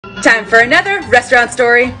Time for another restaurant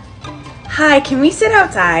story. Hi, can we sit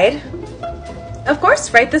outside? Of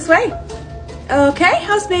course, right this way. Okay,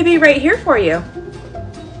 how's maybe right here for you?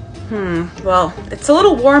 Well, it's a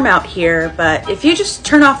little warm out here, but if you just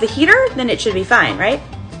turn off the heater, then it should be fine, right?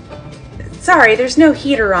 Sorry, there's no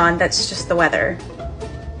heater on, that's just the weather.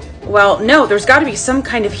 Well, no, there's gotta be some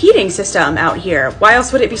kind of heating system out here. Why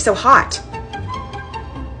else would it be so hot?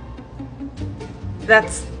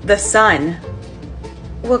 That's the sun.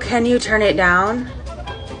 Well, can you turn it down?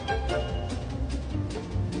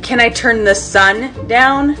 Can I turn the sun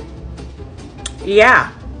down?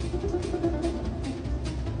 Yeah.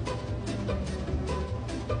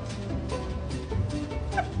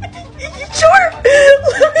 Sure!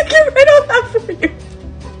 Let me get right on that for you.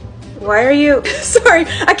 Why are you... Sorry,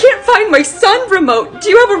 I can't find my sun remote. Do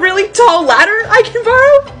you have a really tall ladder I can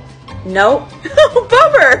borrow? No. Oh,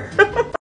 bummer!